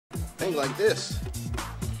thing like this.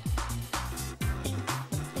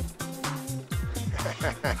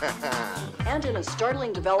 And in a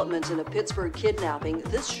startling development in a Pittsburgh kidnapping,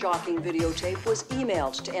 this shocking videotape was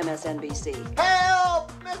emailed to MSNBC.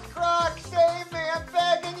 Help! Miss Crock, save me! I'm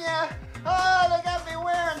begging you! Oh, they got me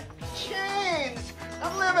wearing chains!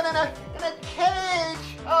 I'm living in a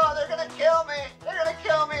cage! Oh, they're gonna kill me! They're gonna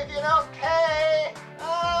kill me if you don't pay!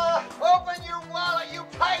 Open your wallet, you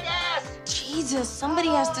tight ass! Jesus, somebody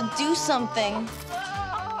has to do something.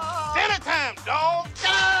 Dinner time, dog!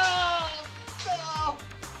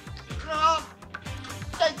 No!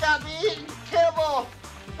 They got me eating kibble!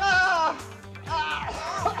 I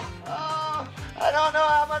don't know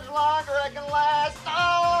how much longer I can last.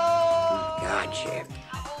 Oh! God, Chip.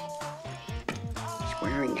 He's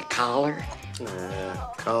wearing a collar. Nah,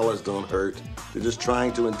 collars don't hurt. They're just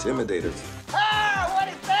trying to intimidate us. Ah! What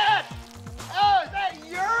is that? Oh, is that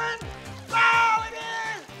urine? Oh, it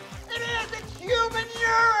is! It is! It's human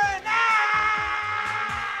urine! Ah!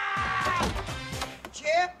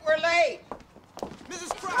 Chip, we're late.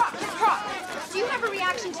 Mrs. Crock, do you have a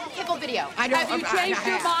reaction to the kibble video? Have you changed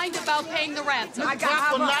your mind about paying the ransom?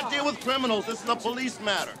 Crock will not deal with criminals. This is a police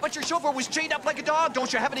matter. But your chauffeur was chained up like a dog.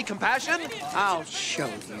 Don't you have any compassion? I'll show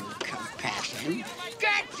you compassion.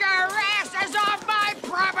 Get your asses off my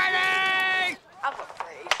property! I'm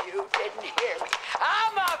afraid you didn't hear me.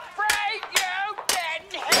 I'm afraid you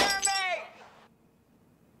didn't hear me!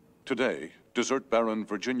 Today, Dessert Baron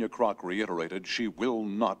Virginia Crock reiterated she will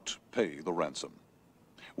not pay the ransom.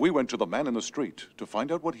 We went to the man in the street to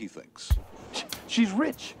find out what he thinks. She's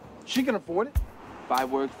rich. She can afford it. If I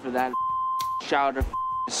worked for that chowder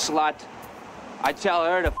slut, I'd tell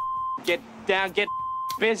her to get down, get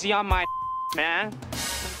busy on my man.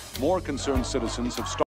 More concerned citizens have started